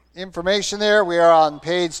information there. We are on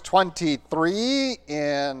page 23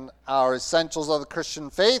 in our Essentials of the Christian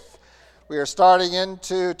Faith. We are starting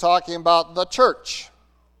into talking about the church.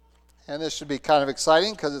 And this should be kind of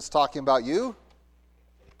exciting because it's talking about you.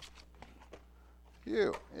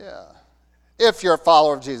 You, yeah. If you're a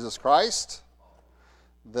follower of Jesus Christ,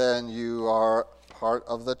 then you are part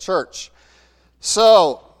of the church.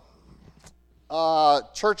 So,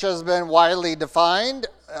 church has been widely defined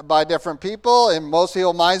by different people. In most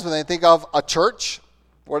people's minds, when they think of a church,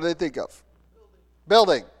 what do they think of?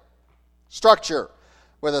 Building. Structure.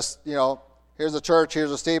 With a, here's a church,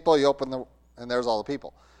 here's a steeple, you open and there's all the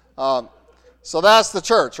people. So that's the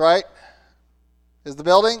church, right? Is the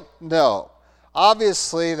building? No.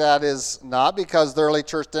 Obviously, that is not, because the early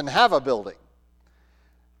church didn't have a building.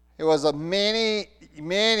 It was many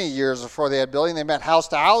years before they had building. They met house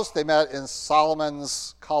to house. They met in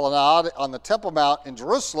Solomon's colonnade on the Temple Mount in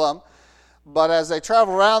Jerusalem. But as they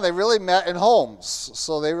traveled around, they really met in homes.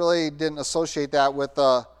 So they really didn't associate that with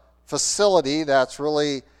a facility. That's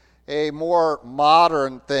really a more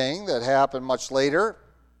modern thing that happened much later.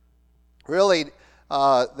 Really,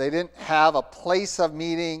 they didn't have a place of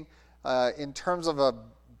meeting in terms of a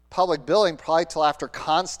public building probably till after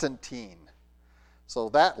Constantine. So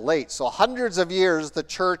that late. So hundreds of years the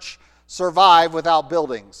church survived without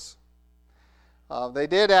buildings. They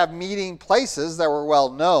did have meeting places that were well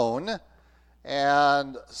known,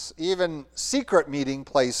 and even secret meeting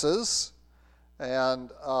places.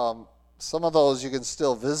 And some of those you can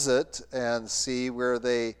still visit and see where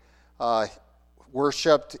they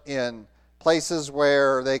worshipped in places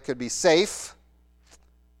where they could be safe.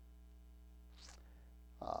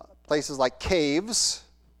 Places like caves,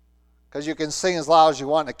 because you can sing as loud as you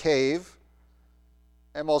want in a cave,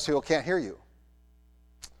 and most people can't hear you.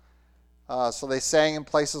 So they sang in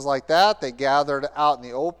places like that. They gathered out in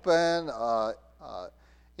the open.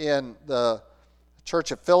 In the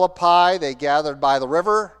church at Philippi, they gathered by the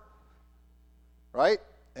river, right?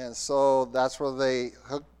 And so that's where they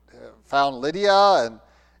found Lydia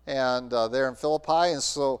and there in Philippi. And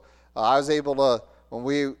so I was able to, when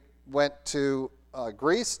we went to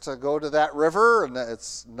Greece, to go to that river, and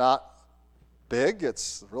it's not big,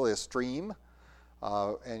 it's really a stream,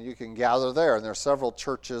 and you can gather there. And there are several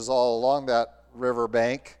churches all along that river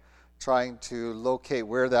bank trying to locate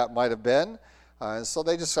where that might have been. And so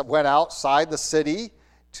they just went outside the city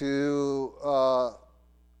to a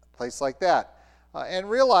place like that and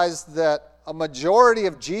realized that a majority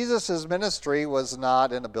of Jesus' ministry was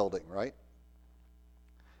not in a building, right?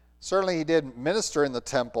 Certainly he did minister in the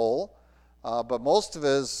temple, but most of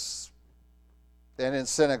his, and in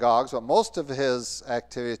synagogues, but most of his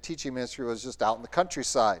activity, teaching ministry, was just out in the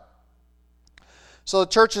countryside. So the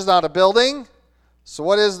church is not a building. So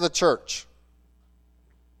what is the church?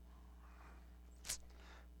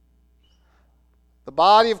 The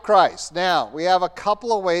body of Christ. Now, we have a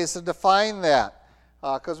couple of ways to define that,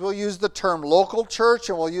 because we'll use the term local church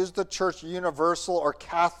and we'll use the church universal or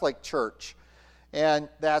Catholic church. And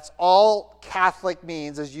that's all Catholic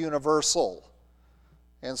means, is universal.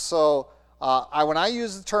 And so when I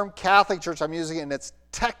use the term Catholic Church, I'm using it in its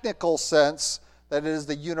technical sense, that it is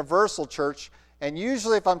the universal church. And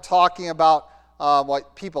usually if I'm talking about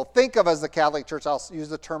what people think of as the Catholic Church, I'll use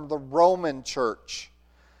the term the Roman Church.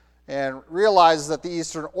 And realize that the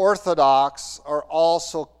Eastern Orthodox are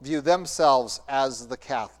also view themselves as the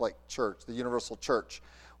Catholic Church, the universal church.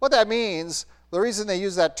 What that means, the reason they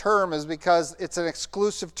use that term is because it's an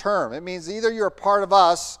exclusive term. It means either you're a part of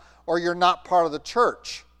us or you're not part of the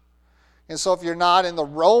church. And so if you're not in the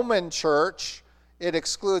Roman church, it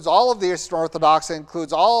excludes all of the Eastern Orthodox, it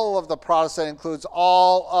includes all of the Protestant, it includes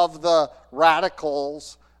all of the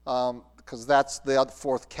radicals, because that's the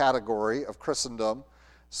fourth category of Christendom.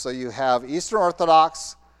 So you have Eastern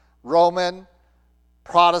Orthodox, Roman,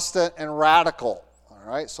 Protestant, and radical. All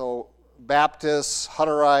right, so Baptists,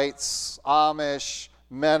 Hutterites, Amish,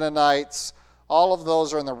 Mennonites, all of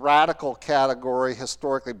those are in the radical category,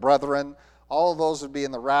 historically. Brethren, all of those would be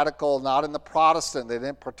in the radical, not in the Protestant. They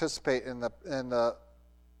didn't participate in the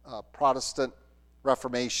Protestant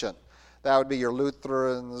Reformation. That would be your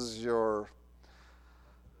Lutherans, your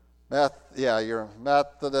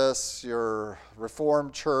Methodists, your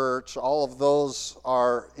Reformed Church. All of those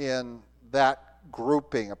are in that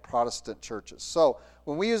grouping of Protestant churches. So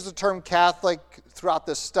when we use the term Catholic throughout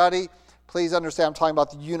this study, please understand I'm talking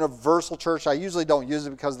about the universal church. I usually don't use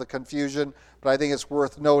it because of the confusion, but I think it's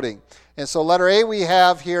worth noting. And so letter A we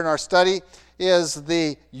have here in our study is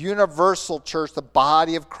the universal church. The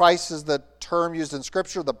body of Christ is the term used in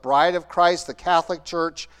Scripture. The bride of Christ, the Catholic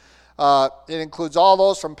Church. It includes all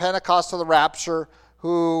those from Pentecost to the rapture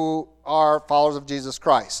who are followers of Jesus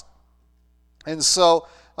Christ. And so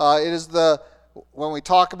it is when we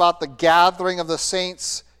talk about the gathering of the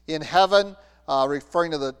saints in heaven,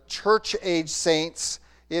 referring to the church age saints,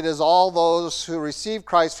 it is all those who receive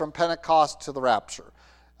Christ from Pentecost to the rapture.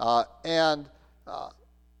 And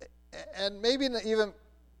maybe even,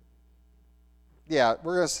 we're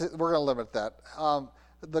going to limit that.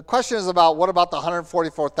 The question is about what about the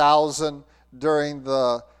 144,000 during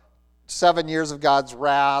the 7 years of God's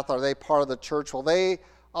wrath? Are they part of the church? Well, they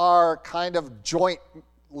are kind of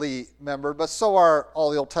jointly membered, but so are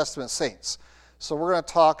all the Old Testament saints. So we're going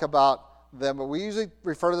to talk about them, but we usually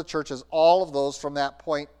refer to the church as all of those from that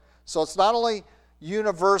point. So it's not only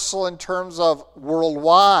universal in terms of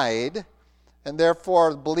worldwide, and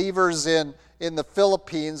therefore believers in the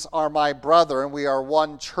Philippines are my brother, and we are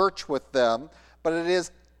one church with them, but it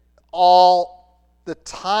is all the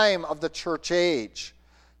time of the church age.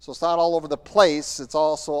 So it's not all over the place, it's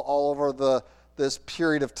also all over this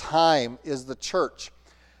period of time is the church.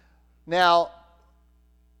 Now,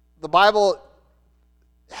 the Bible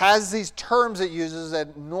has these terms it uses,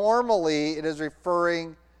 and normally it is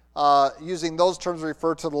using those terms to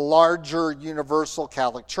refer to the larger universal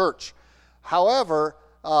Catholic Church. However,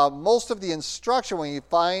 most of the instruction, when you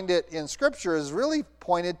find it in Scripture, is really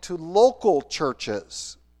pointed to local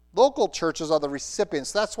churches. Local churches are the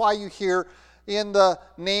recipients. That's why you hear in the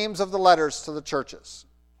names of the letters to the churches.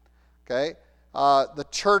 Okay? The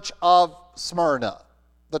Church of Smyrna,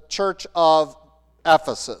 the Church of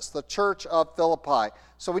Ephesus, the Church of Philippi.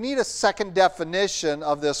 So we need a second definition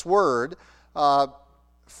of this word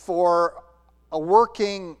for a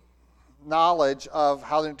working knowledge of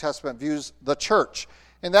how the New Testament views the church.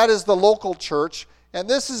 And that is the local church. And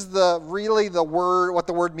this is really the word, what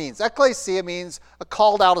the word means. Ecclesia means a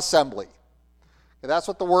called out assembly. Okay, that's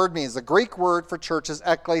what the word means. The Greek word for church is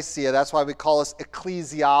ecclesia. That's why we call this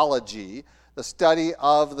ecclesiology, the study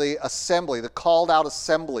of the assembly, the called out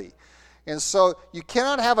assembly. And so you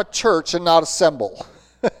cannot have a church and not assemble.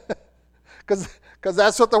 Because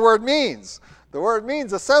that's what the word means. The word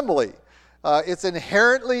means assembly. It's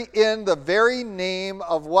inherently in the very name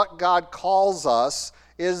of what God calls us,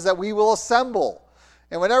 is that we will assemble.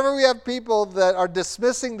 And whenever we have people that are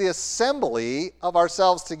dismissing the assembly of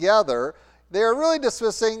ourselves together, they are really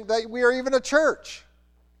dismissing that we are even a church.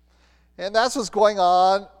 And that's what's going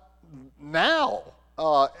on now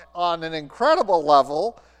on an incredible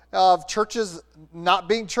level of churches not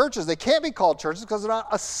being churches. They can't be called churches because they're not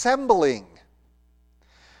assembling.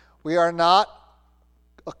 We are not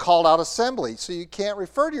a called out assembly. So you can't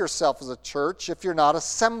refer to yourself as a church if you're not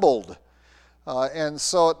assembled. And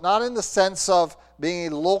so not in the sense of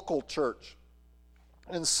being a local church.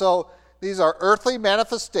 And so these are earthly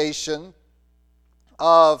manifestation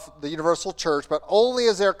of the universal church, but only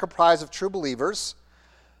as they're comprised of true believers.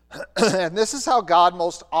 And this is how God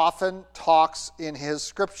most often talks in his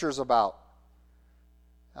scriptures about.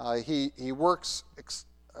 He works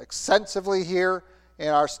extensively here, and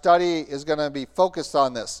our study is going to be focused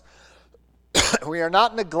on this. We are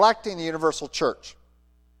not neglecting the universal church.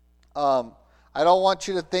 I don't want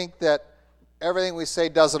you to think that everything we say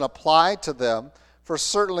doesn't apply to them, for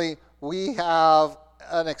certainly we have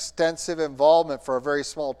an extensive involvement for a very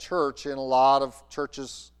small church in a lot of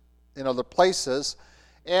churches in other places,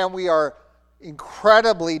 and we are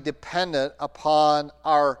incredibly dependent upon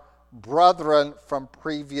our brethren from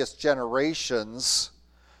previous generations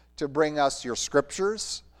to bring us your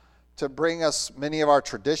scriptures, to bring us many of our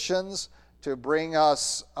traditions, to bring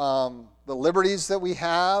us the liberties that we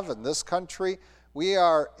have in this country. We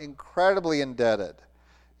are incredibly indebted.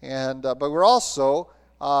 And but we're also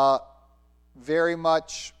very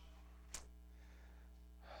much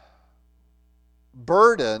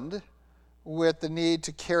burdened with the need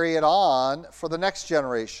to carry it on for the next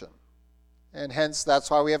generation. And hence,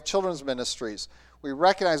 that's why we have children's ministries. We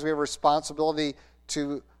recognize we have a responsibility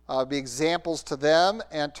to be examples to them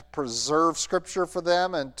and to preserve Scripture for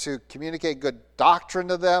them and to communicate good doctrine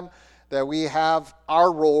to them, that we have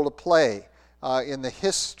our role to play in the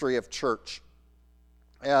history of church.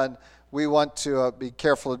 And we want to be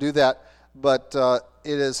careful to do that. But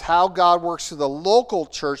it is how God works through the local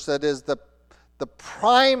church that is the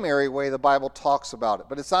primary way the Bible talks about it.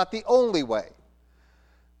 But it's not the only way.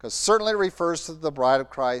 Because certainly it refers to the bride of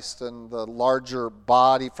Christ and the larger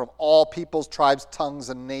body from all peoples, tribes, tongues,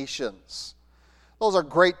 and nations. Those are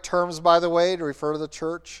great terms, by the way, to refer to the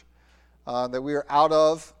church that we are out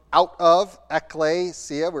of,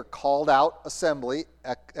 ecclesia, we're called out assembly.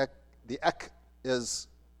 The ek is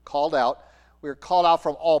called out. We are called out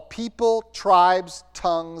from all people, tribes,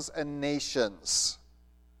 tongues, and nations.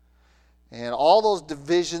 And all those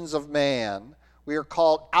divisions of man, we are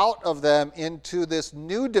called out of them into this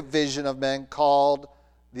new division of men called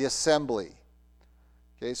the assembly.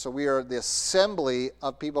 Okay, so we are the assembly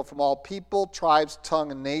of people from all people, tribes,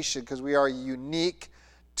 tongue, and nation, because we are unique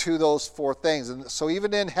to those four things. And so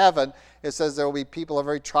even in heaven, it says there will be people of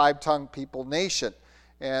every tribe, tongue, people, nation.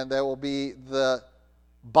 And there will be the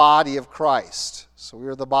body of Christ. So we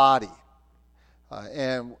are the body.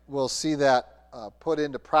 And we'll see that put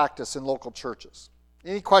into practice in local churches.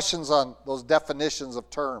 Any questions on those definitions of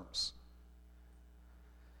terms?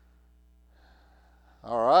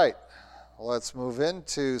 All right. Well, let's move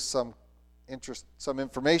into some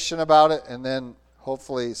information about it, and then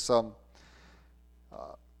hopefully some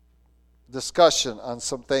discussion on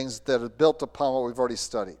some things that are built upon what we've already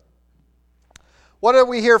studied. What are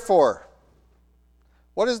we here for?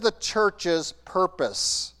 What is the church's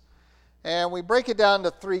purpose? And we break it down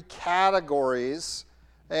to three categories,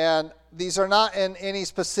 and these are not in any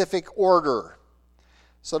specific order.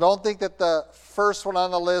 So don't think that the first one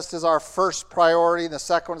on the list is our first priority, and the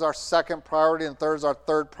second one is our second priority, and the third is our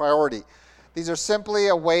third priority. These are simply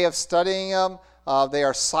a way of studying them. They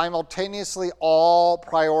are simultaneously all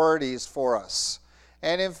priorities for us.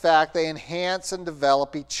 And in fact, they enhance and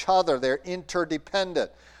develop each other. They're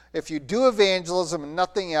interdependent. If you do evangelism and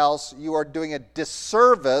nothing else, you are doing a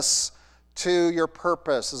disservice to your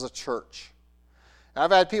purpose as a church. And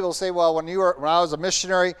I've had people say, well, when I was a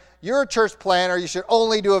missionary, you're a church planner, you should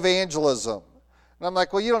only do evangelism. And I'm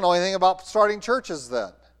like, well, you don't know anything about starting churches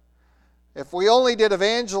then. If we only did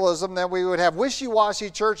evangelism, then we would have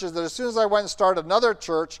wishy-washy churches that as soon as I went and started another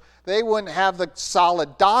church, they wouldn't have the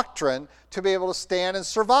solid doctrine to be able to stand and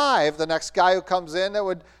survive the next guy who comes in that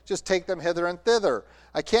would just take them hither and thither.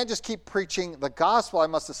 I can't just keep preaching the gospel. I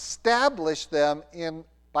must establish them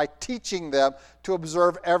by teaching them to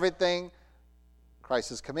observe everything Christ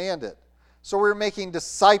has commanded. So we're making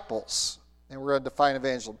disciples, and we're going to define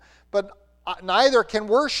evangelism. But neither can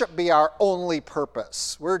worship be our only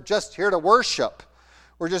purpose. We're just here to worship.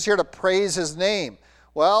 We're just here to praise His name.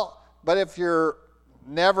 Well, but if you're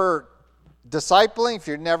never discipling, if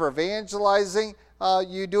you're never evangelizing,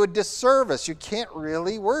 you do a disservice. You can't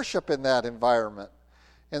really worship in that environment.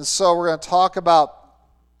 And so we're going to talk about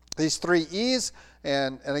these three E's.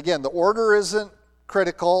 And again, the order isn't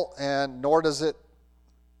critical, and nor does it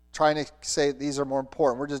trying to say these are more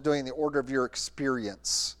important. We're just doing the order of your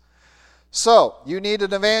experience. So, you need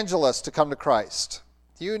an evangelist to come to Christ.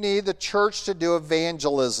 You need the church to do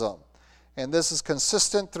evangelism. And this is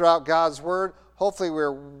consistent throughout God's Word. Hopefully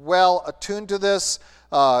we're well attuned to this.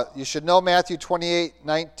 You should know Matthew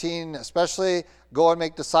 28:19, especially, go and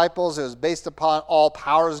make disciples. It was based upon all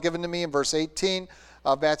power is given to me in verse 18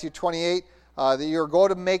 of Matthew 28, that you're going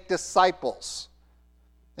to make disciples.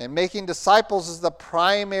 And making disciples is the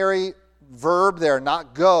primary verb there,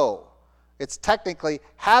 not go. It's technically,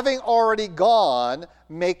 having already gone,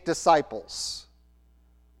 make disciples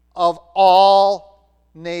of all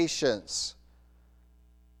nations.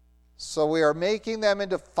 So we are making them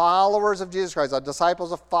into followers of Jesus Christ,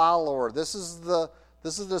 disciples of follower. This is the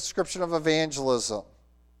description of evangelism.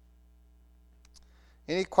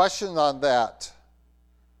 Any questions on that?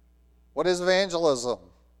 What is evangelism?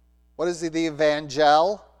 What is the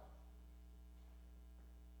evangel?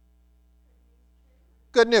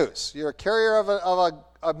 Good news. You're a carrier of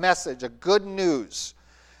a message, a good news.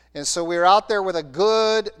 And so we're out there with a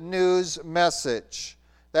good news message.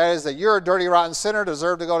 That is that you're a dirty, rotten sinner,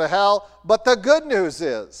 deserve to go to hell. But the good news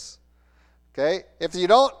is, okay, if you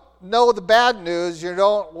don't know the bad news, you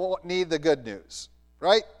don't need the good news,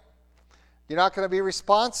 right? You're not going to be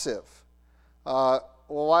responsive. Well,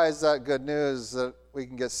 why is that good news that we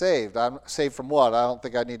can get saved? I'm saved from what? I don't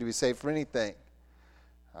think I need to be saved from anything.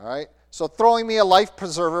 All right? So throwing me a life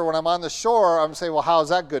preserver when I'm on the shore, I'm saying, well, how is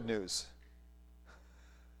that good news?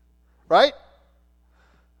 Right?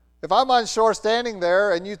 If I'm on shore standing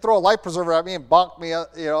there and you throw a life preserver at me and bonk me,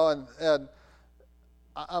 and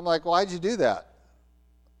I'm like, why'd you do that?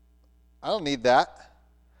 I don't need that.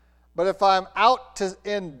 But if I'm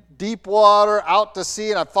in deep water, out to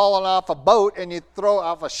sea, and I've fallen off a boat, and you throw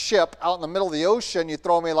off a ship out in the middle of the ocean, you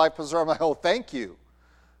throw me a life preserver, I'm like, oh, thank you.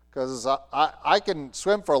 Because I can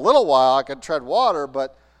swim for a little while, I can tread water,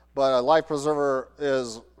 but a life preserver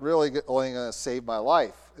is really only going to save my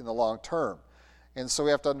life in the long term. And so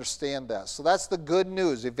we have to understand that. So that's the good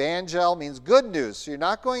news. Evangel means good news. So you're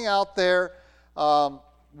not going out there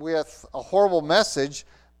with a horrible message,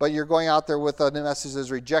 but you're going out there with a message that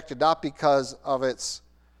is rejected, not because of its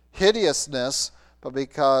hideousness, but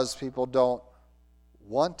because people don't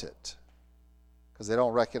want it, because they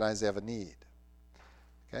don't recognize they have a need.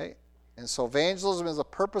 Okay? And so evangelism is the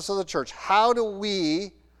purpose of the church. How do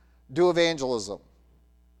we do evangelism?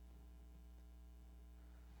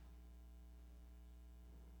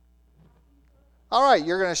 All right,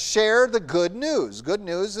 you're going to share the good news. Good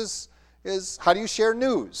news is how do you share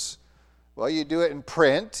news? Well, you do it in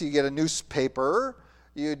print. You get a newspaper.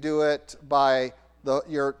 You do it by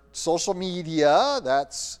your social media.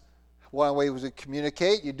 That's one way we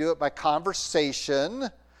communicate. You do it by conversation.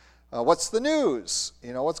 What's the news?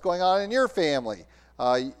 What's going on in your family?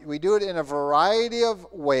 We do it in a variety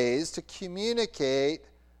of ways to communicate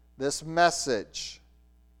this message.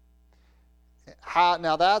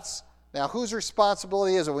 Now, whose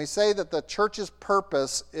responsibility is it? When we say that the church's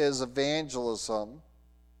purpose is evangelism,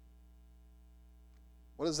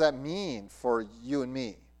 what does that mean for you and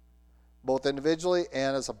me, both individually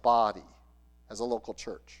and as a body, as a local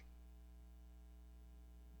church?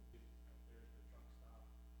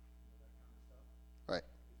 Right.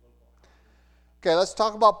 Okay, let's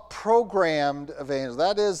talk about programmed evangelism.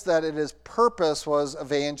 That is that its purpose was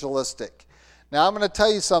evangelistic. Now, I'm going to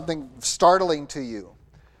tell you something startling to you.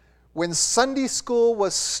 When Sunday school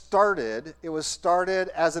was started, it was started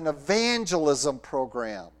as an evangelism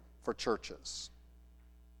program for churches.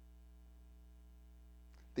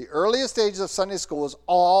 The earliest stages of Sunday school was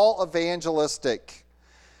all evangelistic.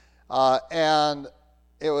 And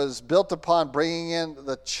it was built upon bringing in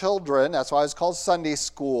the children, that's why it's called Sunday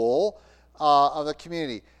school, of the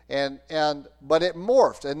community. But it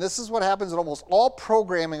morphed, and this is what happens in almost all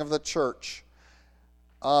programming of the church.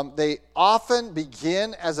 They often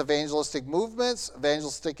begin as evangelistic movements,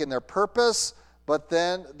 evangelistic in their purpose, but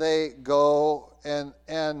then they go and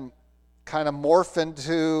kind of morph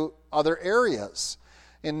into other areas.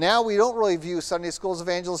 And now we don't really view Sunday school as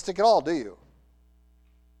evangelistic at all, do you?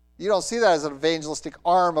 You don't see that as an evangelistic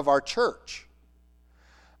arm of our church.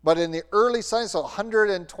 But in the early Sunday school,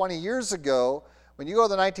 120 years ago, when you go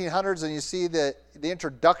to the 1900s and you see the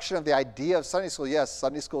introduction of the idea of Sunday school, yes,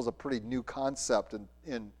 Sunday school is a pretty new concept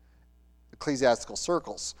in ecclesiastical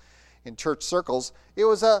circles. In church circles, it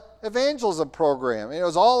was an evangelism program. It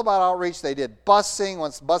was all about outreach. They did busing.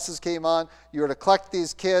 Once buses came on, you were to collect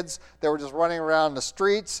these kids that were just running around the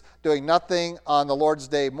streets doing nothing on the Lord's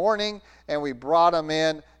Day morning, and we brought them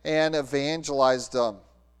in and evangelized them.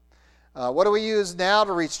 What do we use now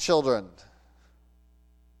to reach children?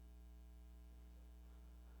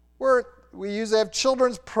 We usually have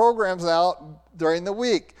children's programs out during the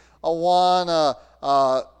week.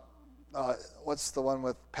 What's the one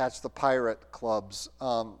with Patch the Pirate clubs?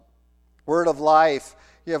 Word of Life.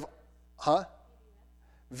 You have,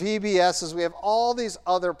 VBSs. We have all these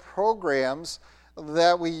other programs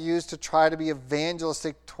that we use to try to be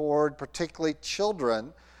evangelistic toward particularly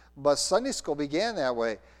children. But Sunday school began that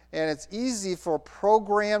way. And it's easy for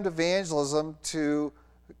programmed evangelism to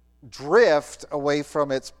drift away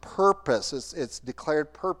from its purpose, its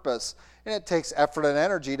declared purpose. And it takes effort and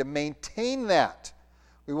energy to maintain that.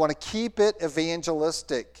 We want to keep it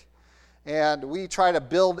evangelistic. And we try to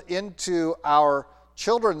build into our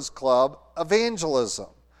children's club evangelism.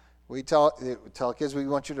 We tell kids, we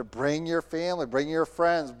want you to bring your family, bring your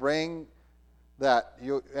friends, bring that.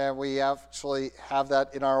 And we actually have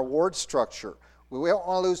that in our award structure. We don't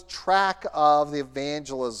want to lose track of the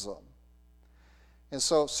evangelism. And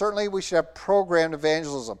so certainly we should have programmed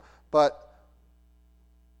evangelism. But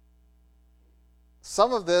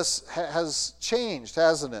some of this has changed,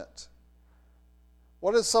 hasn't it?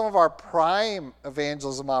 What are some of our prime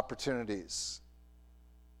evangelism opportunities?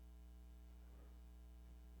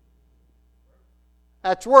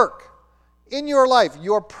 At work. In your life,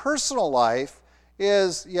 your personal life,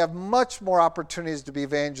 you have much more opportunities to be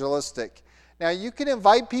evangelistic. Now, you can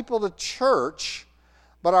invite people to church,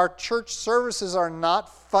 but our church services are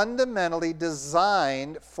not fundamentally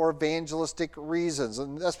designed for evangelistic reasons.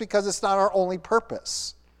 And that's because it's not our only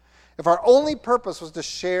purpose. If our only purpose was to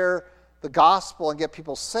share the gospel and get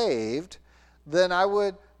people saved, then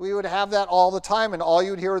we would have that all the time, and all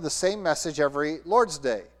you would hear the same message every Lord's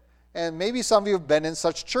Day. And maybe some of you have been in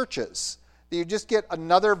such churches that you just get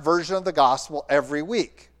another version of the gospel every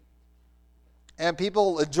week. And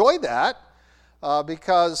people enjoy that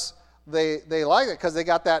because they like it, because they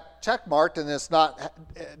got that check marked, and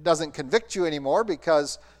it doesn't convict you anymore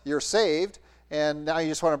because you're saved, and now you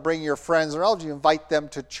just want to bring your friends and relatives, you invite them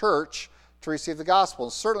to church to receive the gospel.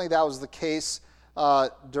 And certainly that was the case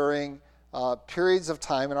during periods of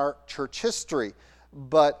time in our church history.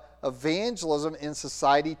 But evangelism in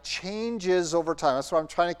society changes over time. That's what I'm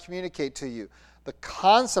trying to communicate to you. The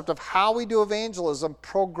concept of how we do evangelism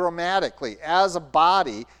programmatically as a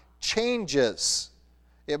body changes.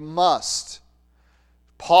 It must.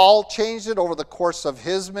 Paul changed it over the course of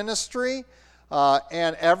his ministry,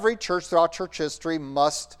 and every church throughout church history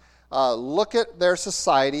must look at their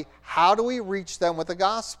society. How do we reach them with the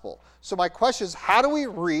gospel? So my question is, how do we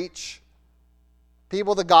reach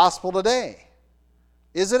people with the gospel today?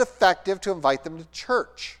 Is it effective to invite them to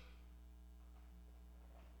church?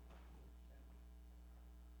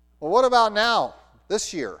 Well, what about now,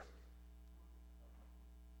 this year?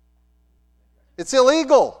 It's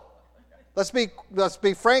illegal. Let's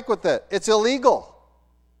be frank with it. It's illegal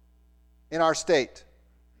in our state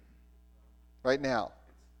right now.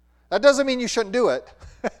 That doesn't mean you shouldn't do it.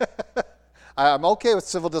 I'm okay with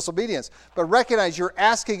civil disobedience. But recognize you're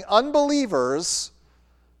asking unbelievers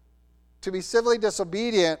to be civilly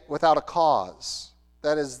disobedient without a cause.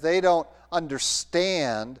 That is, they don't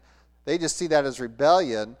understand. They just see that as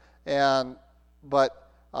rebellion.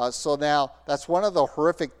 So now, that's one of the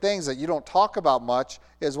horrific things that you don't talk about much,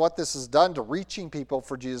 is what this has done to reaching people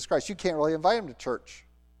for Jesus Christ. You can't really invite them to church.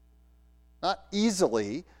 Not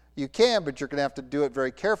easily. You can, but you're going to have to do it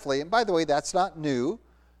very carefully. And by the way, that's not new.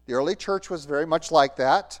 The early church was very much like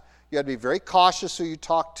that. You had to be very cautious who you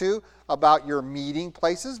talk to about your meeting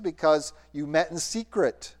places, because you met in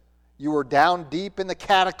secret. You were down deep in the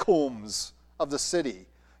catacombs of the city.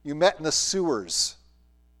 You met in the sewers.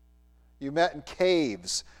 You met in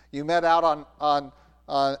caves. You met out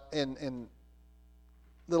in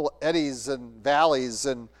little eddies and valleys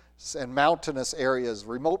and mountainous areas,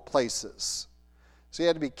 remote places. So you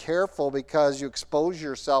had to be careful, because you expose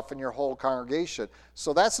yourself and your whole congregation.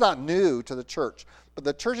 So that's not new to the church. But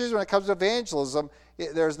the churches, when it comes to evangelism,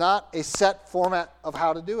 there's not a set format of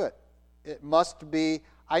how to do it. It must be,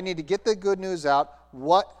 I need to get the good news out.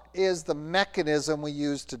 What is the mechanism we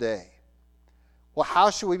use today? Well,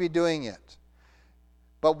 how should we be doing it?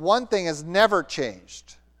 But one thing has never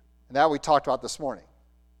changed, and that we talked about this morning.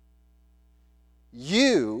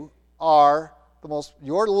 Your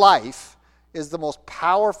life is the most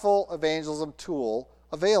powerful evangelism tool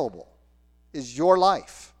available, is your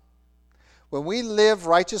life. When we live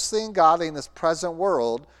righteously and godly in this present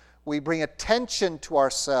world, we bring attention to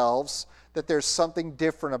ourselves that there's something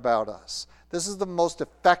different about us. This is the most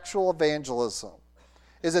effectual evangelism.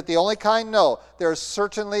 Is it the only kind? No. There's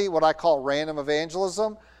certainly what I call random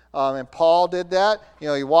evangelism. And Paul did that.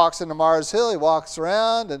 He walks into Mars Hill, he walks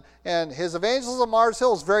around, and his evangelism at Mars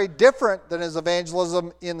Hill is very different than his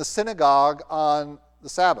evangelism in the synagogue on the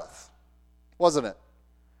Sabbath, wasn't it?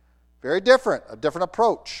 Very different, a different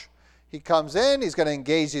approach. He comes in, he's going to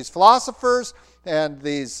engage these philosophers and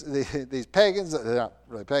these pagans. They're not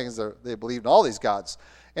really pagans, they believe in all these gods.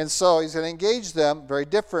 And so he's going to engage them very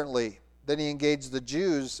differently than he engaged the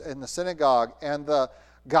Jews in the synagogue and the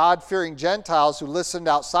God-fearing Gentiles who listened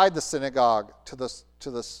outside the synagogue to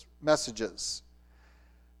the messages.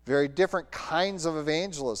 Very different kinds of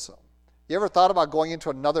evangelism. You ever thought about going into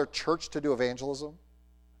another church to do evangelism?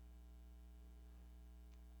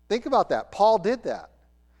 Think about that. Paul did that.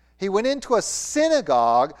 He went into a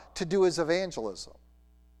synagogue to do his evangelism.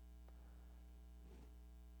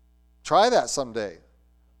 Try that someday.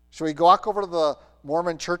 Should we walk over to the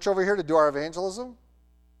Mormon church over here to do our evangelism?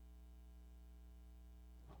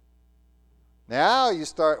 Now you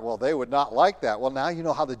start, well, they would not like that. Well, now you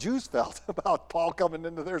know how the Jews felt about Paul coming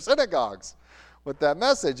into their synagogues with that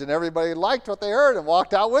message, and everybody liked what they heard and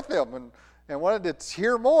walked out with him and wanted to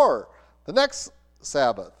hear more the next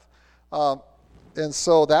Sabbath. And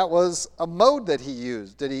so that was a mode that he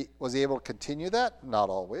used. Was he able to continue that? Not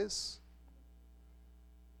always.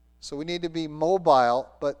 So we need to be mobile,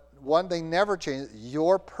 but one thing never changes.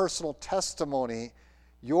 Your personal testimony,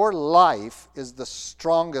 your life is the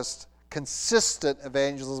strongest consistent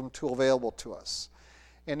evangelism tool available to us.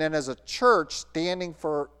 And then as a church, standing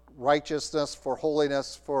for righteousness, for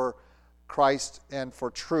holiness, for Christ, and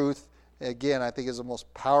for truth, again, I think is the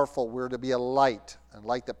most powerful. We're to be a light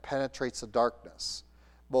that penetrates the darkness,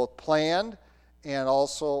 both planned and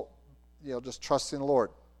also, just trusting the Lord.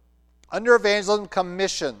 Under evangelism come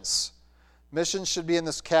missions. Missions should be in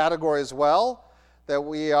this category as well, that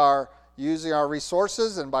we are using our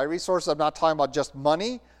resources, and by resources, I'm not talking about just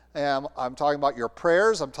money. I'm talking about your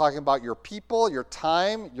prayers. I'm talking about your people, your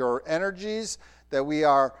time, your energies, that we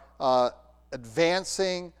are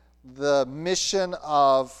advancing the mission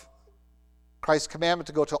of Christ's commandment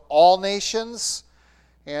to go to all nations.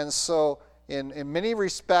 And so in many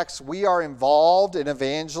respects, we are involved in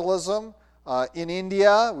evangelism. In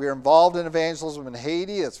India, we are involved in evangelism in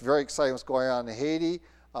Haiti. It's very exciting what's going on in Haiti,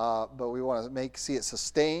 but we want to see it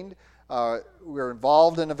sustained. We're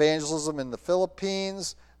involved in evangelism in the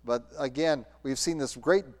Philippines. But again, we've seen this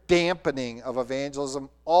great dampening of evangelism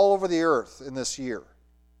all over the earth in this year.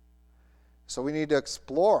 So we need to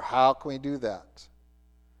explore how can we do that.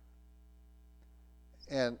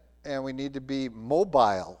 And we need to be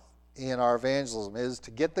mobile in our evangelism is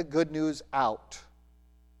to get the good news out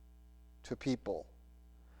to people.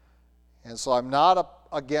 And so I'm not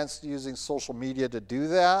against using social media to do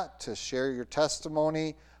that, to share your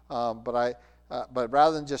testimony, but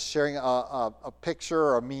rather than just sharing a picture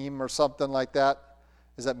or a meme or something like that,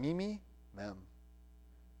 is that meme?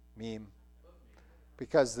 Meme.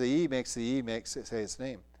 Because the E makes it say its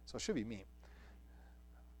name. So it should be meme.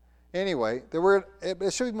 Anyway,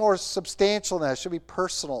 it should be more substantial than that. It should be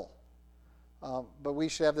personal. But we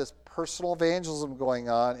should have this personal evangelism going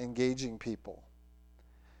on, engaging people.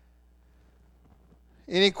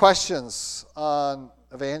 Any questions on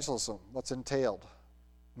evangelism? What's entailed?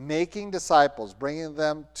 Making disciples, bringing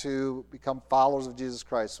them to become followers of Jesus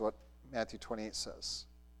Christ, what Matthew 28 says.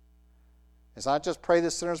 It's not just pray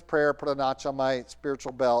the sinner's prayer, put a notch on my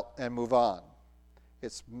spiritual belt, and move on.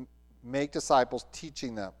 It's make disciples,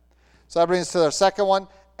 teaching them. So that brings us to our second one,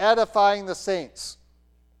 edifying the saints,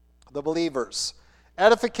 the believers.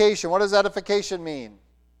 Edification, what does edification mean?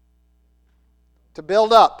 To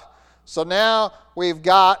build up. So now we've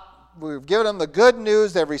given them the good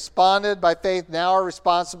news, they've responded by faith. Now our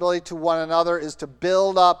responsibility to one another is to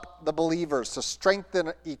build up the believers, to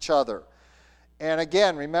strengthen each other. And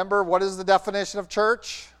again, remember, what is the definition of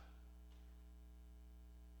church?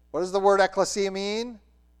 What does the word ecclesia mean?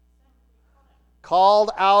 Called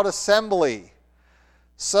out assembly.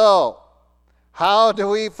 So, how do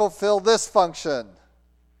we fulfill this function?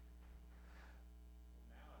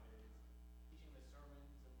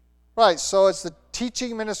 Right, so it's the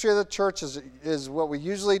teaching ministry of the church is what we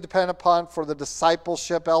usually depend upon for the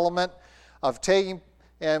discipleship element of taking,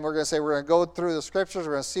 and we're going to go through the scriptures,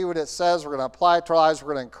 we're going to see what it says, we're going to apply it to our lives,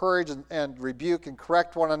 we're going to encourage and rebuke and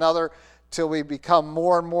correct one another till we become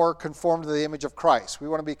more and more conformed to the image of Christ. We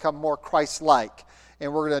want to become more Christ-like,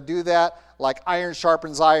 and we're going to do that like iron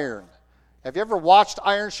sharpens iron. Have you ever watched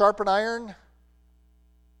iron sharpen iron?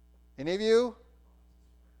 Any of you?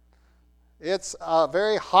 It's a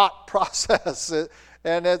very hot process,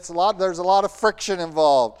 and there's a lot of friction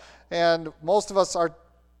involved. And most of us are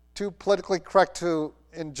too politically correct to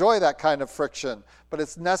enjoy that kind of friction, but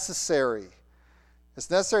it's necessary. It's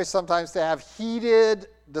necessary sometimes to have heated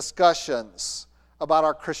discussions about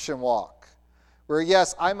our Christian walk, where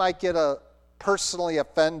yes, I might get personally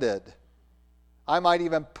offended. I might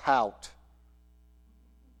even pout.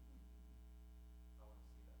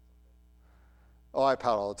 Oh, I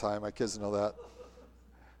pout all the time. My kids know that.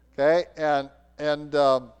 Okay, and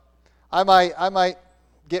I might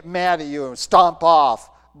get mad at you and stomp off,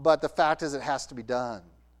 but the fact is it has to be done.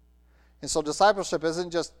 And so discipleship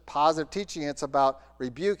isn't just positive teaching. It's about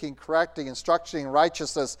rebuking, correcting, instructing,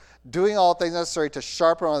 righteousness, doing all things necessary to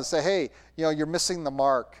sharpen one and say, hey, you're missing the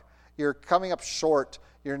mark. You're coming up short.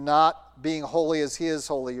 You're not being holy as he is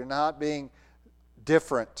holy. You're not being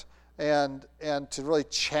different. And to really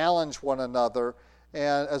challenge one another,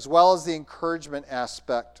 and as well as the encouragement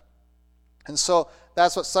aspect. And so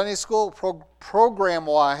that's what Sunday school,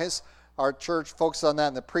 program-wise, our church focuses on that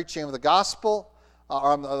in the preaching of the gospel,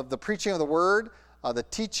 the preaching of the word, the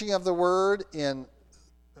teaching of the word in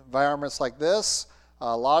environments like this.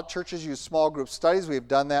 A lot of churches use small group studies. We've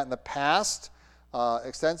done that in the past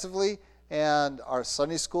extensively. And our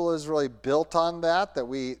Sunday school is really built on that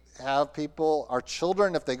we have people, our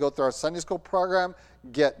children, if they go through our Sunday school program,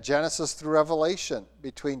 get Genesis through Revelation.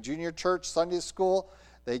 Between junior church, Sunday school,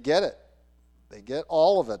 they get it. They get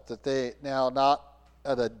all of it. That they now, not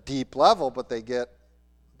at a deep level, but they get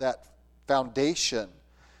that foundation.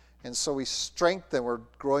 And so we strengthen, we're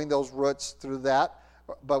growing those roots through that.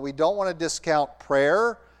 But we don't want to discount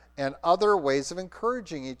prayer and other ways of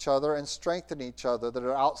encouraging each other and strengthening each other that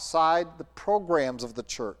are outside the programs of the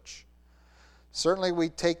church. Certainly we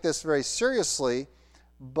take this very seriously,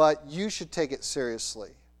 but you should take it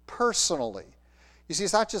seriously, personally. You see,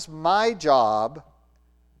 it's not just my job.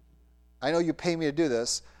 I know you pay me to do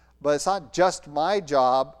this, but it's not just my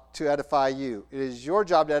job to edify you. It is your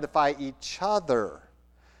job to edify each other.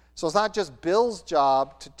 So it's not just Bill's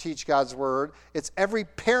job to teach God's word. It's every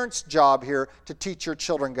parent's job here to teach your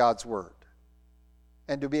children God's word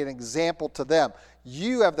and to be an example to them.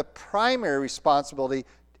 You have the primary responsibility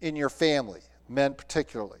in your family, men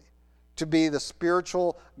particularly, to be the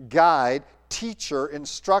spiritual guide, teacher,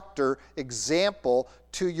 instructor, example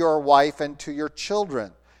to your wife and to your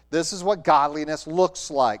children. This is what godliness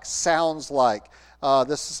looks like, sounds like.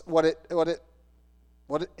 This is what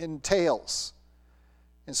it entails.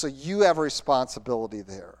 And so you have a responsibility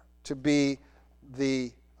there to be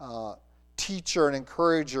the teacher and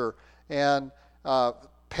encourager, and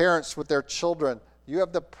parents with their children. You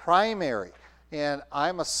have the primary, and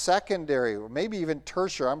I'm a secondary, or maybe even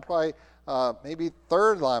tertiary. I'm probably maybe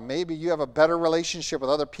third line, maybe you have a better relationship with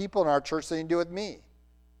other people in our church than you do with me.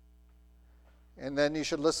 And then you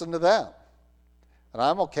should listen to them. And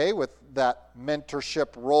I'm okay with that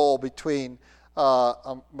mentorship role between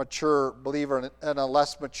a mature believer and a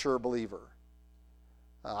less mature believer.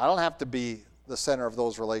 I don't have to be the center of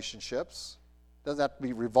those relationships. It doesn't have to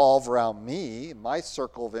be revolve around me, my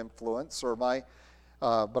circle of influence, or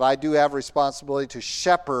but I do have responsibility to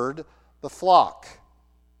shepherd the flock.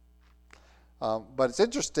 But it's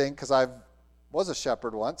interesting because I was a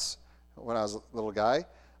shepherd once when I was a little guy,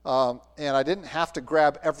 and I didn't have to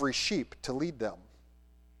grab every sheep to lead them.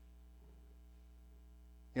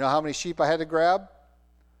 You know how many sheep I had to grab?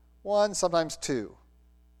 1, sometimes 2.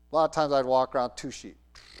 A lot of times I'd walk around 2 sheep.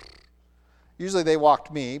 Usually they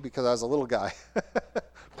walked me because I was a little guy.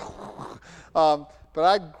 But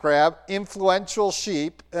I'd grab influential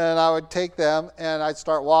sheep and I would take them and I'd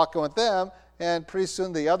start walking with them, and pretty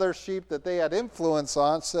soon the other sheep that they had influence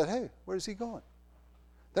on said, hey, where's he going?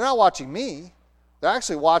 They're not watching me. They're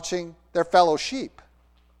actually watching their fellow sheep.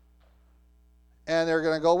 And they're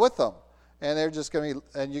going to go with them. And they're just going to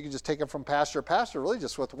be, and you can just take them from pasture to pasture, really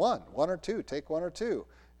just with one or two. Take 1 or 2.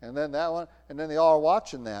 And then that one, and then they all are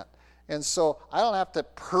watching that. And so I don't have to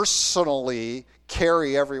personally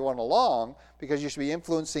carry everyone along, because you should be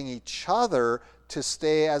influencing each other to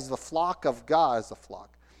stay as the flock of God,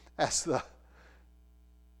 as the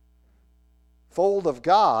fold of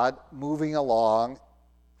God, moving along,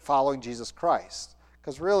 following Jesus Christ.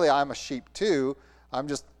 Because really I'm a sheep too. I'm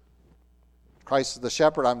just, Christ is the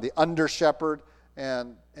shepherd, I'm the under shepherd,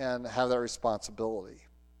 and have that responsibility.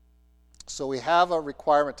 So we have a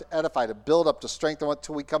requirement to edify, to build up, to strengthen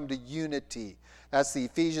until we come to unity. That's the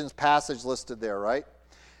Ephesians passage listed there, right?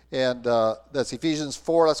 And that's Ephesians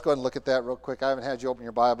 4. Let's go ahead and look at that real quick. I haven't had you open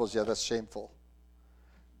your Bibles yet. That's shameful.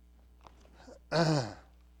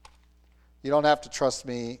 You don't have to trust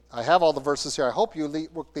me. I have all the verses here. I hope you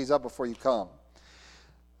look these up before you come.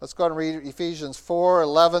 Let's go ahead and read Ephesians 4,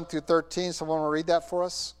 11 through 13. Someone will read that for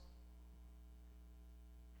us?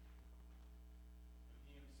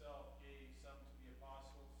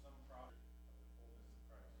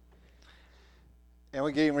 And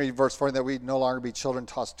we can read verse 4, that we no longer be children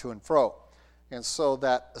tossed to and fro. And so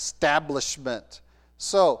that establishment.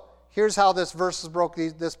 So here's how this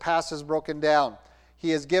passage is broken down.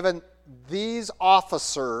 He has given these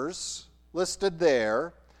officers listed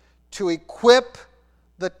there to equip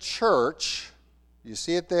the church. You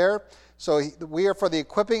see it there? So we are for the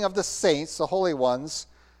equipping of the saints, the holy ones,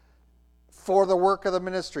 for the work of the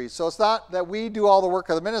ministry. So it's not that we do all the work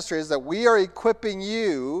of the ministry, it's that we are equipping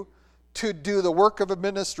you to do the work of a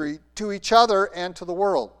ministry to each other and to the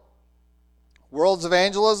world. World's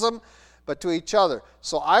evangelism, but to each other.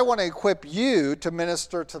 So I want to equip you to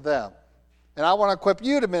minister to them. And I want to equip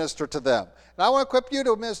you to minister to them. And I want to equip you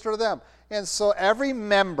to minister to them. And so every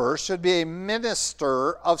member should be a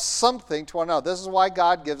minister of something to one another. This is why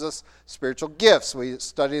God gives us spiritual gifts. We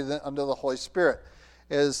study them under the Holy Spirit.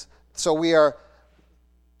 So we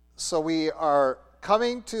are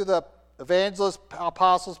coming to the evangelists,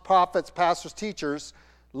 apostles, prophets, pastors, teachers,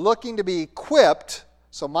 looking to be equipped.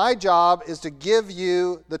 So my job is to give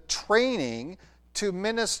you the training to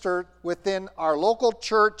minister within our local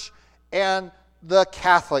church and the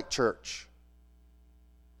Catholic Church.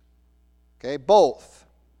 Okay, both.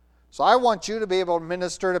 So I want you to be able to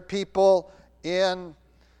minister to people in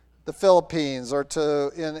the Philippines or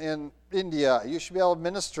in India. You should be able to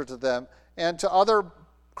minister to them and to other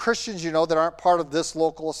Christians you know that aren't part of this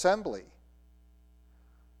local assembly.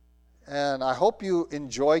 And I hope you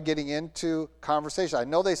enjoy getting into conversation. I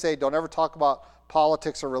know they say don't ever talk about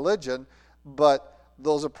politics or religion, but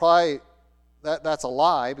those are probably, that's a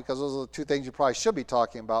lie, because those are the two things you probably should be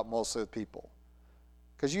talking about mostly with people.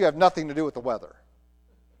 Because you have nothing to do with the weather.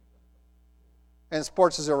 And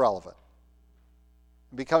sports is irrelevant.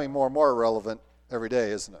 Becoming more and more irrelevant every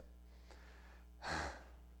day, isn't it?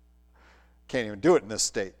 Can't even do it in this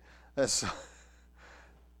state.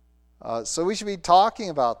 So we should be talking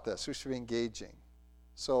about this. We should be engaging.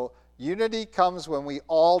 So unity comes when we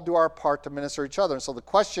all do our part to minister each other. And so the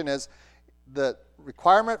question is, the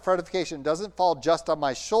requirement for edification doesn't fall just on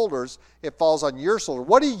my shoulders. It falls on your shoulders.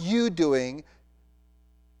 What are you doing?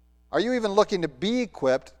 Are you even looking to be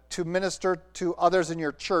equipped to minister to others in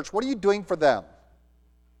your church? What are you doing for them?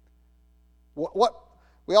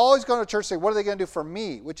 We always go to church and say, what are they going to do for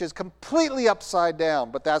me? Which is completely upside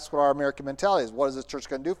down, but that's what our American mentality is. What is this church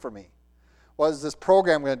going to do for me? What is this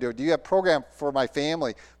program going to do? Do you have a program for my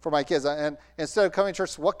family, for my kids? And instead of coming to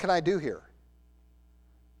church, what can I do here?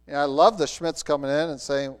 And I love the Schmidts coming in and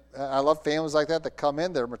saying, I love families like that come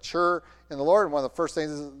in, they're mature in the Lord, and one of the first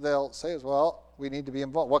things they'll say is, well, we need to be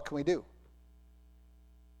involved. What can we do?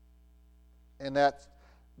 And that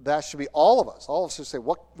should be all of us. All of us should say,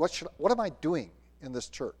 what am I doing in this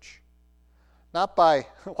church? Not by,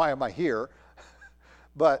 why am I here?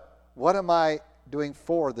 But what am I doing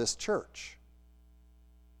for this church?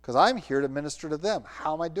 Because I'm here to minister to them.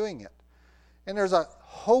 How am I doing it? And there's a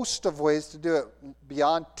host of ways to do it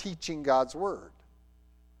beyond teaching God's Word.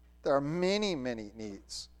 There are many, many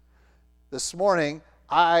needs. This morning,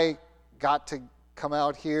 I got to come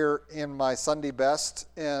out here in my Sunday best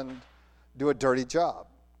and do a dirty job.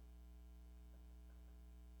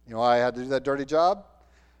 You know why I had to do that dirty job?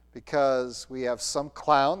 Because we have some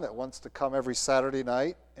clown that wants to come every Saturday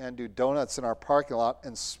night and do donuts in our parking lot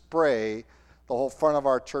and spray the whole front of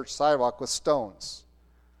our church sidewalk with stones.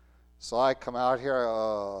 So I come out here,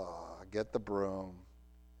 get the broom.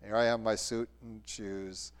 Here I am in my suit and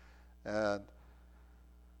shoes. And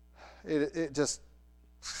it just,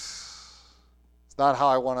 it's not how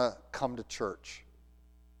I want to come to church.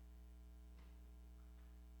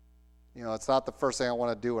 You know, it's not the first thing I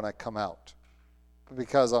want to do when I come out,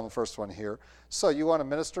 because I'm the first one here. So you want to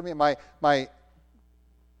minister to me?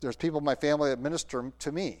 There's people in my family that minister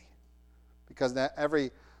to me, because every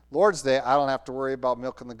Lord's Day I don't have to worry about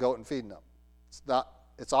milking the goat and feeding them.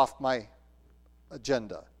 It's off my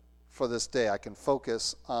agenda for this day. I can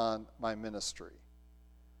focus on my ministry.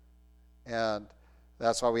 And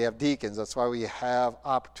that's why we have deacons. That's why we have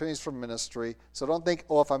opportunities for ministry. So don't think,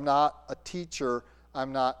 if I'm not a teacher,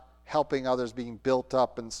 I'm not helping others being built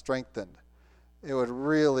up and strengthened. It would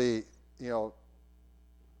really,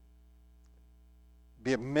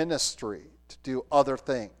 be a ministry to do other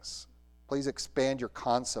things. Please expand your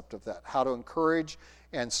concept of that. How to encourage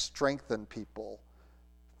and strengthen people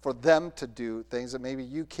for them to do things that maybe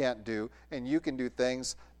you can't do, and you can do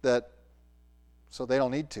things so they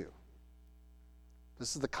don't need to.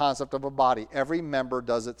 This is the concept of a body. Every member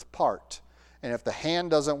does its part. And if the hand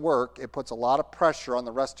doesn't work, it puts a lot of pressure on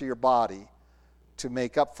the rest of your body to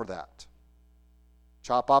make up for that.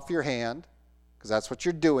 Chop off your hand, because that's what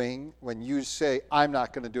you're doing when you say, I'm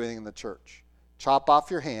not going to do anything in the church. Chop off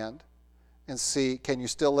your hand and see, can you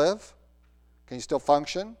still live? Can you still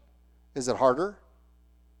function? Is it harder?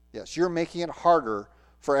 Yes, you're making it harder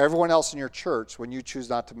for everyone else in your church when you choose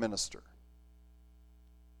not to minister.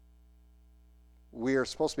 We are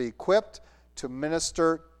supposed to be equipped to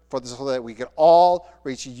minister so that we can all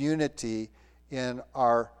reach unity in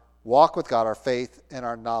our walk with God, our faith, and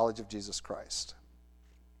our knowledge of Jesus Christ.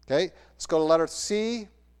 Okay, let's go to letter C.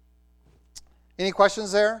 Any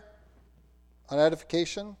questions there on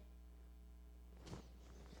edification?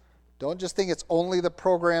 Don't just think it's only the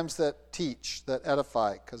programs that teach, that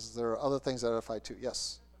edify, because there are other things that edify too.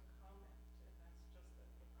 Yes?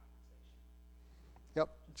 Yep,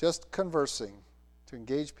 just conversing to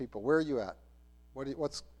engage people. Where are you at?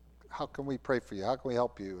 How can we pray for you? How can we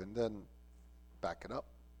help you? And then back it up.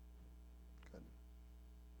 Good.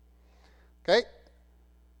 Okay.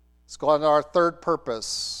 Let's go on to our third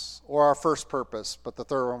purpose, or our first purpose, but the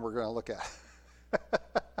third one we're going to look at.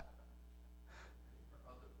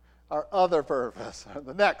 Our other purpose,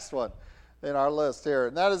 the next one in our list here,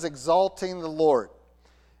 and that is exalting the Lord.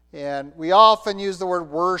 And we often use the word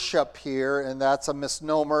worship here, and that's a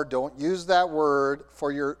misnomer. Don't use that word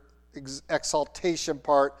for your exaltation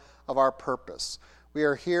part of our purpose. We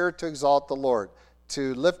are here to exalt the Lord,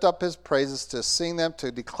 to lift up his praises, to sing them, to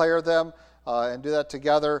declare them, and do that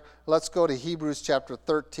together. Let's go to Hebrews chapter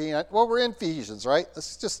 13. Well, we're in Ephesians, right?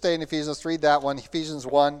 Let's just stay in Ephesians. Let's read that one. Ephesians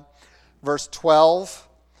 1, verse 12.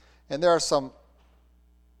 And there are some,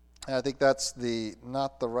 I think that's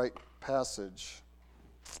not the right passage.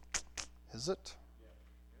 Is it?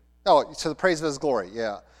 Oh, to the praise of his glory,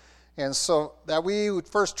 yeah. And so that we who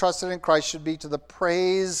first trusted in Christ should be to the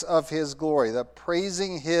praise of his glory, the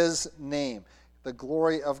praising his name, the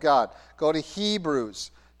glory of God. Go to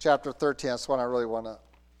Hebrews chapter 13. That's one I really want to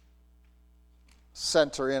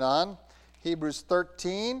center in on. Hebrews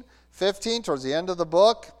 13, 15, towards the end of the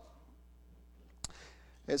book.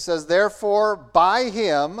 It says, therefore, by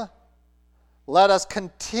him, let us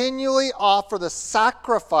continually offer the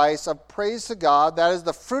sacrifice of praise to God, that is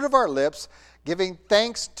the fruit of our lips, giving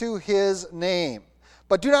thanks to his name.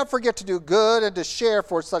 But do not forget to do good and to share,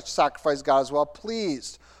 for such sacrifice God is well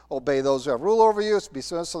pleased. Obey those who have rule over you.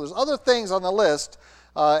 So there's other things on the list,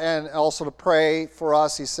 and also to pray for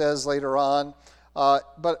us, he says later on.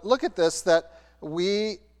 But look at this, that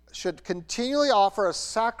we should continually offer a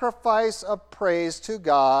sacrifice of praise to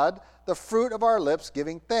God, the fruit of our lips,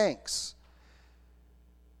 giving thanks.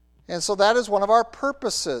 And so that is one of our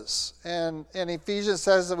purposes. And Ephesians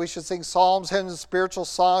says that we should sing psalms, hymns, and spiritual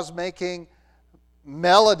songs, making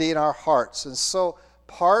melody in our hearts. And so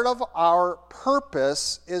part of our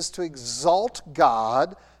purpose is to exalt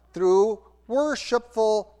God through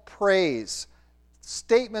worshipful praise,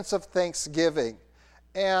 statements of thanksgiving,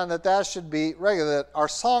 and that should be regular. That our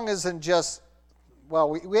song isn't just, well,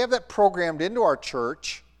 we have that programmed into our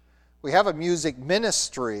church. We have a music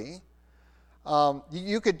ministry.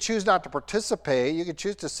 You could choose not to participate. You could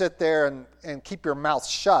choose to sit there and keep your mouth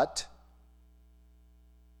shut.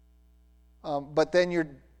 But then you're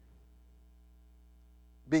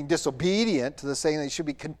being disobedient to the saying that you should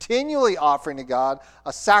be continually offering to God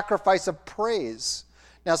a sacrifice of praise.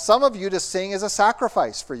 Now, some of you, to sing is a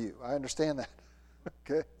sacrifice for you. I understand that.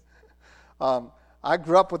 Okay. I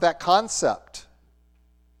grew up with that concept.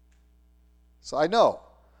 So I know.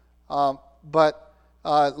 But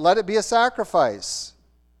let it be a sacrifice.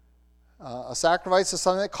 A sacrifice is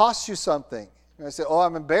something that costs you something. You say, oh,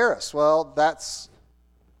 I'm embarrassed. Well, that's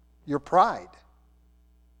your pride.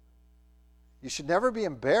 You should never be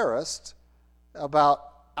embarrassed about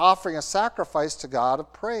offering a sacrifice to God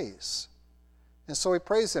of praise. And so we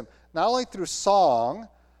praise Him, not only through song,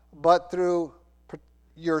 but through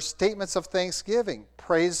your statements of thanksgiving.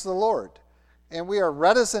 Praise the Lord. And we are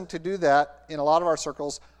reticent to do that in a lot of our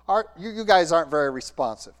circles. You guys aren't very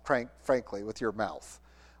responsive, frankly, with your mouth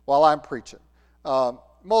while I'm preaching.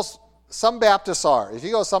 Some Baptists are. If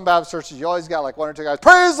you go to some Baptist churches, you always got like one or two guys,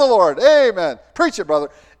 praise the Lord, amen, preach it, brother.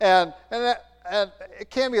 And it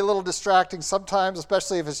can be a little distracting sometimes,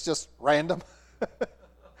 especially if it's just random.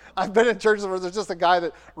 I've been in churches where there's just a guy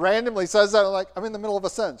that randomly says that, and I'm in the middle of a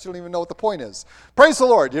sentence. You don't even know what the point is. Praise the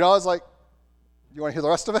Lord. It's like, you want to hear the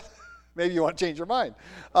rest of it? Maybe you want to change your mind.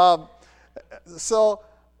 So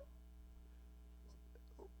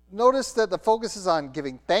notice that the focus is on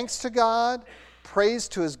giving thanks to God, praise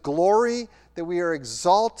to His glory, that we are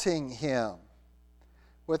exalting Him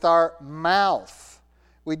with our mouth.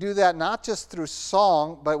 We do that not just through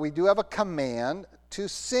song, but we do have a command to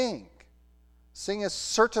sing. Sing is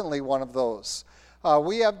certainly one of those.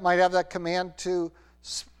 We might have that command to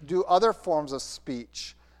do other forms of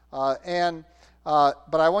speech. But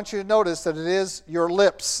I want you to notice that it is your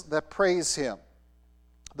lips that praise Him.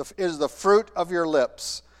 It is the fruit of your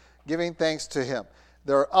lips, giving thanks to Him.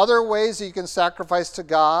 There are other ways that you can sacrifice to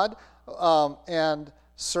God, and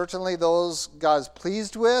certainly those God is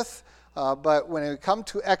pleased with. But when we come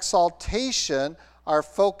to exaltation, our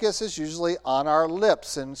focus is usually on our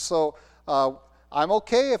lips. And so I'm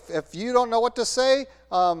okay if you don't know what to say.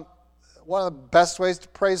 One of the best ways to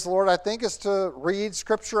praise the Lord, I think, is to read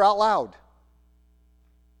Scripture out loud.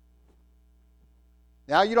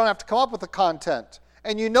 Now you don't have to come up with the content.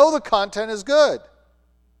 And you know the content is good.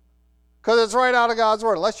 Because it's right out of God's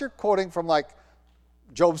Word. Unless you're quoting from like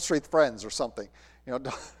Job Street Friends or something.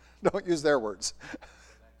 Don't use their words.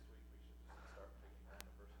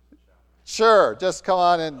 Sure, just come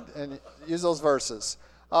on and use those verses.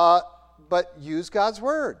 But use God's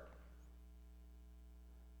Word.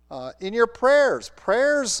 In your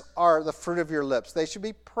prayers are the fruit of your lips. They should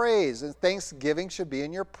be praise, and thanksgiving should be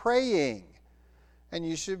in your praying. And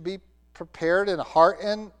you should be prepared in heart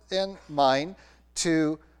and mind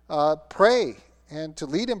to pray and to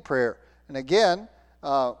lead in prayer. And again,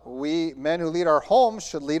 we men who lead our homes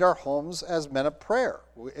should lead our homes as men of prayer.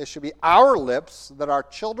 It should be our lips that our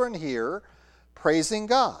children hear praising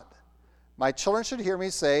God. My children should hear me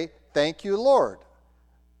say, thank you, Lord.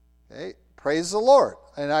 Okay? Praise the Lord.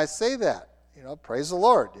 And I say that, praise the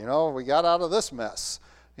Lord. We got out of this mess.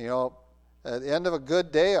 At the end of a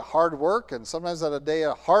good day of hard work, and sometimes at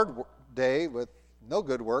a hard day with no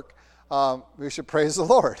good work, we should praise the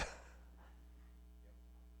Lord.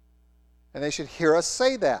 And they should hear us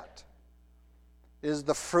say that. It is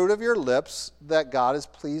the fruit of your lips that God is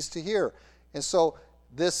pleased to hear. And so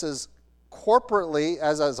this is corporately,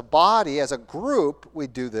 as a body, as a group, we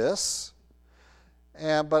do this.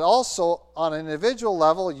 But also on an individual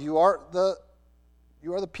level, you are the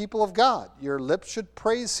people of God. Your lips should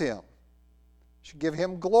praise Him. You should give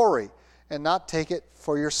Him glory and not take it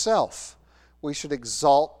for yourself. We should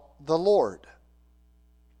exalt the Lord.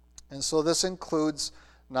 And so this includes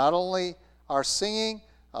not only our singing,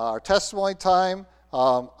 our testimony time,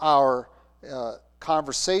 our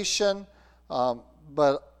conversation,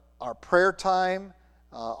 but our prayer time,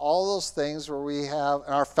 all those things where we have,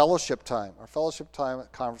 and our fellowship time,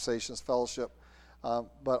 conversations, fellowship,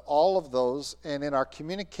 but all of those, and in our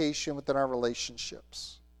communication within our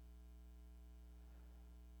relationships.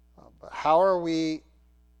 But how are we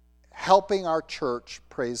helping our church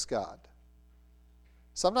praise God?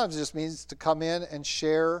 Sometimes it just means to come in and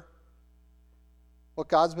share what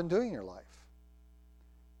God's been doing in your life.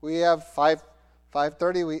 We have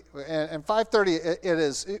 5:30, and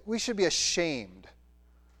 5:30 we should be ashamed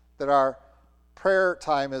that our prayer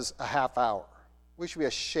time is a half hour. We should be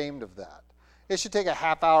ashamed of that. It should take a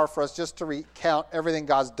half hour for us just to recount everything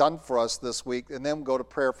God's done for us this week and then go to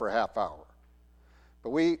prayer for a half hour. But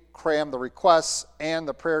we cram the requests and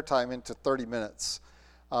the prayer time into 30 minutes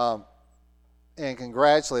and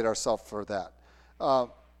congratulate ourselves for that.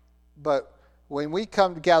 But when we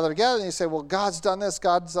come gather together and you say, well, God's done this,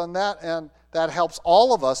 God's done that, and that helps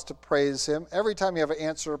all of us to praise him. Every time you have an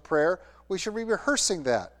answer to prayer, we should be rehearsing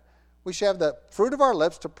that. We should have the fruit of our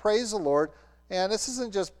lips to praise the Lord. And this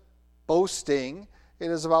isn't just boasting. It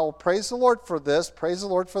is about, well, praise the Lord for this, praise the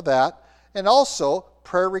Lord for that. And also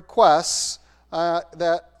prayer requests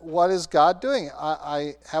that what is God doing?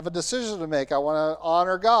 I have a decision to make. I want to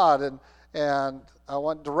honor God, and I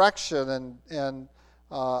want direction, and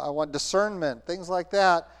I want discernment, things like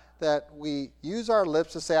that we use our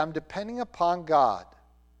lips to say, I'm depending upon God.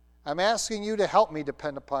 I'm asking you to help me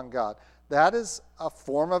depend upon God. That is a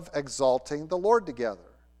form of exalting the Lord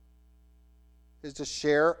together, is to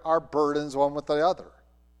share our burdens one with the other.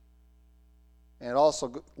 And it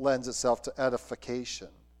also lends itself to edification,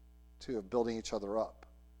 too, of building each other up.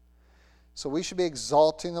 So we should be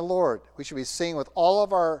exalting the Lord. We should be singing with all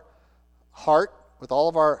of our heart, with all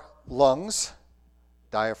of our lungs,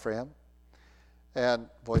 diaphragm, and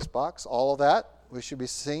voice box, all of that. We should be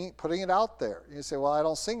singing, putting it out there. You say, well, I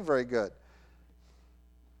don't sing very good.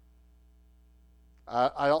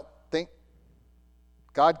 I don't think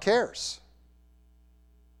God cares.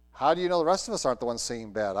 How do you know the rest of us aren't the ones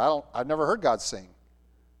singing bad? I've never heard God sing.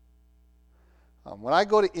 When I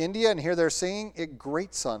go to India and hear their singing, it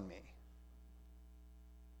grates on me.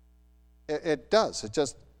 It does.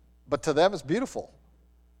 But to them it's beautiful.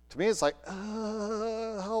 To me it's like,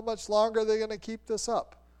 how much longer are they going to keep this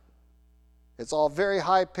up? It's all very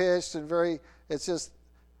high-pitched and it's just,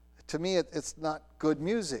 to me it's not good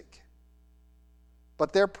music.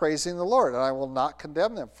 But they're praising the Lord, and I will not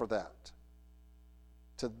condemn them for that.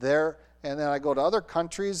 And then I go to other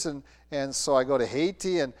countries, and so I go to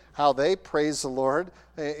Haiti and how they praise the Lord.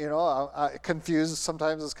 I confused,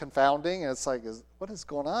 sometimes it's confounding, and it's like, what is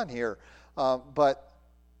going on here? But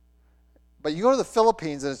you go to the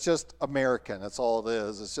Philippines, and it's just American. That's all it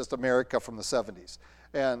is. It's just America from the 70s.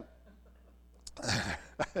 And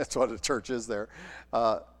that's what the church is there.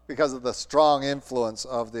 Because of the strong influence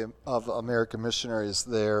of American missionaries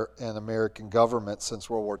there and American government since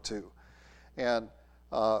World War II.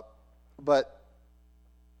 But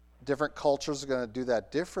different cultures are going to do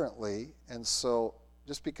that differently. And so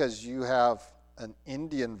just because you have an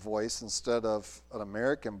Indian voice instead of an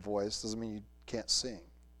American voice doesn't mean you can't sing.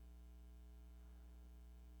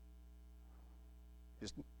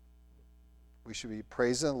 We should be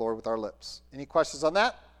praising the Lord with our lips. Any questions on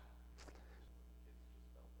that?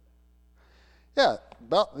 Yeah,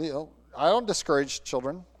 well, I don't discourage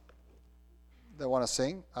children that want to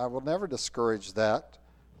sing. I will never discourage that.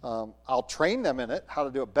 I'll train them in it, how to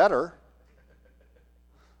do it better.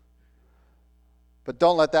 But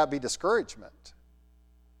don't let that be discouragement.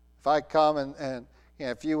 If I come and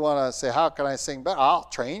if you want to say, how can I sing better? I'll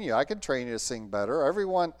train you. I can train you to sing better.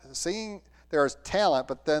 Everyone, singing, there is talent,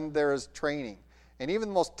 but then there is training. And even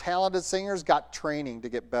the most talented singers got training to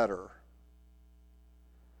get better.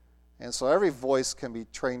 And so every voice can be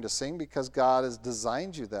trained to sing because God has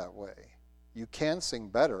designed you that way. You can sing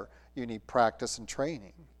better. You need practice and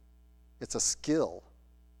training. It's a skill.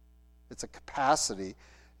 It's a capacity.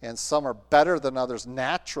 And some are better than others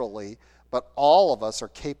naturally, but all of us are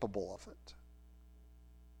capable of it.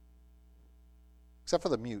 Except for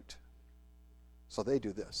the mute. So they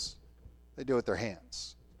do this. They do it with their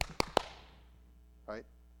hands. Right?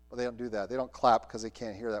 But they don't do that. They don't clap because they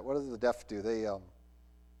can't hear that. What do the deaf do? They,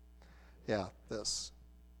 this.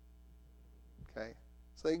 Okay?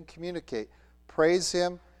 So they can communicate. Praise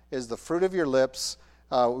him is the fruit of your lips.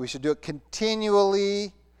 We should do it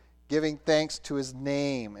continually, giving thanks to his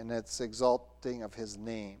name, and it's exalting of his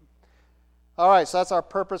name. All right, so that's our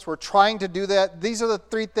purpose. We're trying to do that. These are the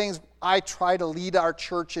three things I try to lead our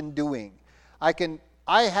church in doing.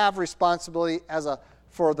 I have responsibility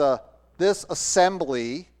for this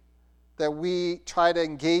assembly that we try to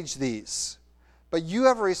engage these. But you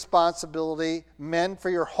have a responsibility, men, for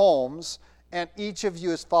your homes, and each of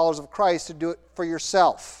you as followers of Christ to do it for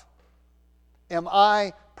yourself. Am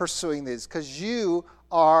I pursuing these? Because you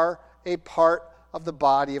are a part of the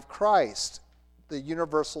body of Christ, the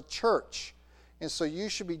universal church. And so you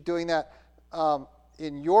should be doing that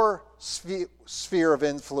in your sphere of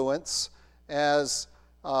influence and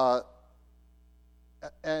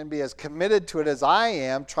and be as committed to it as I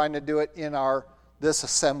am trying to do it in this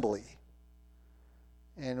assembly.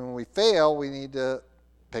 And when we fail, we need to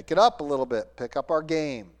pick it up a little bit, pick up our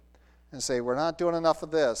game, and say, we're not doing enough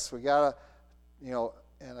of this. We got to,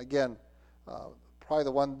 and again, probably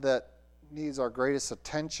the one that needs our greatest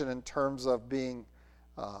attention in terms of being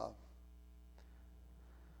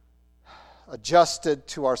adjusted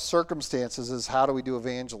to our circumstances is how do we do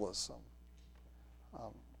evangelism.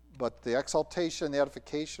 But the exaltation and the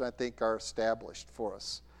edification, I think, are established for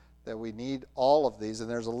us, that we need all of these. And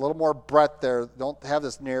there's a little more breadth there. Don't have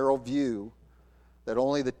this narrow view that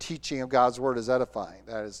only the teaching of God's Word is edifying.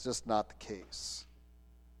 That is just not the case.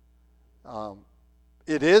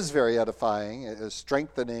 It is very edifying. It is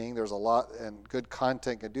strengthening. There's a lot, and good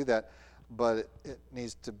content can do that. But it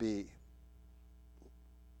needs to be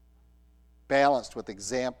balanced with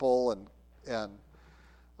example and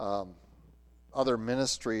other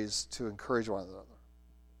ministries to encourage one another.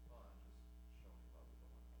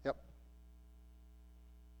 Yep.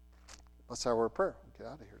 Let's have a word of prayer. Get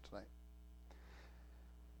out of here tonight.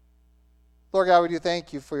 Lord God, we do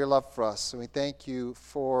thank you for your love for us, and we thank you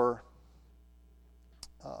for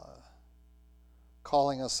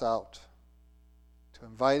calling us out, to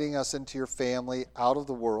inviting us into your family out of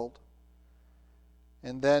the world,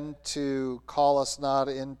 and then to call us not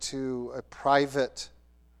into a private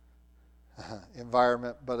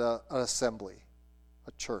environment, but an assembly,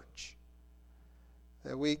 a church.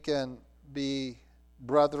 That we can be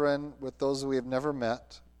brethren with those that we have never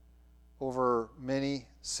met over many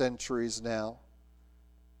centuries now.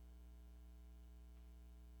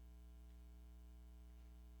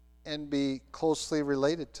 And be closely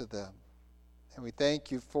related to them. And we thank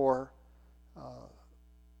you for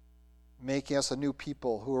making us a new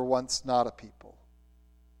people who were once not a people,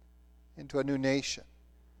 into a new nation.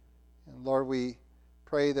 And Lord, we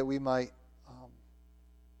pray that we might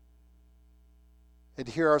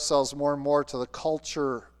adhere ourselves more and more to the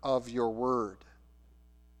culture of your word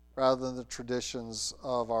rather than the traditions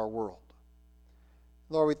of our world.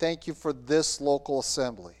 Lord, we thank you for this local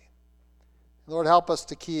assembly. Lord, help us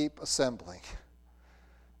to keep assembling.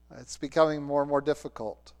 It's becoming more and more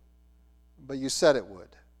difficult, but you said it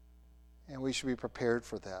would, and we should be prepared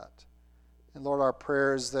for that. And Lord, our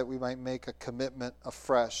prayer is that we might make a commitment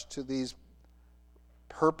afresh to these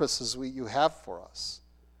purposes you have for us,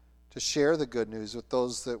 to share the good news with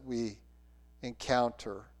those that we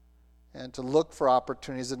encounter, and to look for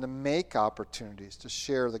opportunities and to make opportunities to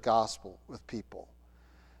share the gospel with people,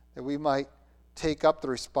 that we might take up the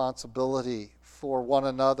responsibility for one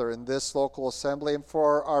another in this local assembly and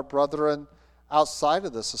for our brethren outside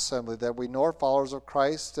of this assembly, that we know are followers of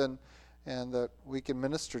Christ and that we can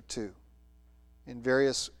minister to in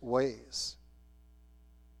various ways.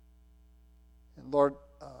 And Lord,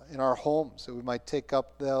 in our homes, that we might take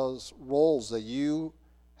up those roles that you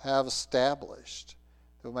have established,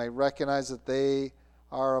 that we might recognize that they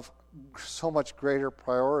are of so much greater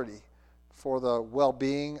priority for the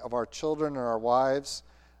well-being of our children and our wives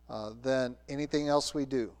than anything else we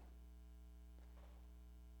do,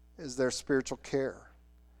 is their spiritual care.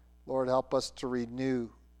 Lord, help us to renew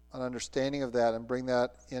an understanding of that and bring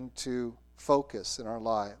that into focus in our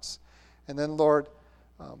lives. And then, Lord,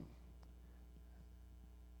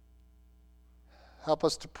 help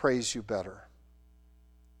us to praise you better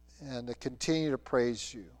and to continue to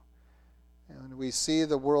praise you. And we see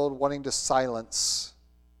the world wanting to silence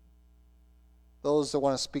those that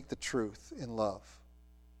want to speak the truth in love,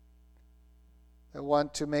 that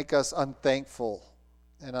want to make us unthankful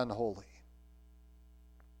and unholy.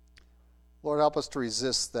 Lord, help us to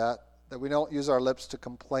resist that we don't use our lips to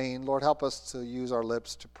complain. Lord, help us to use our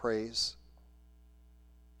lips to praise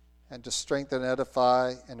and to strengthen,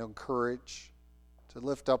 edify, and encourage, to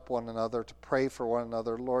lift up one another, to pray for one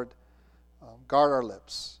another. Lord, guard our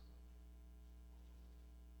lips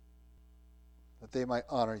that they might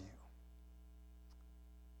honor you.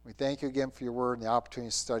 We thank you again for your word and the opportunity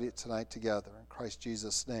to study it tonight together. In Christ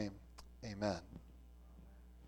Jesus' name, amen.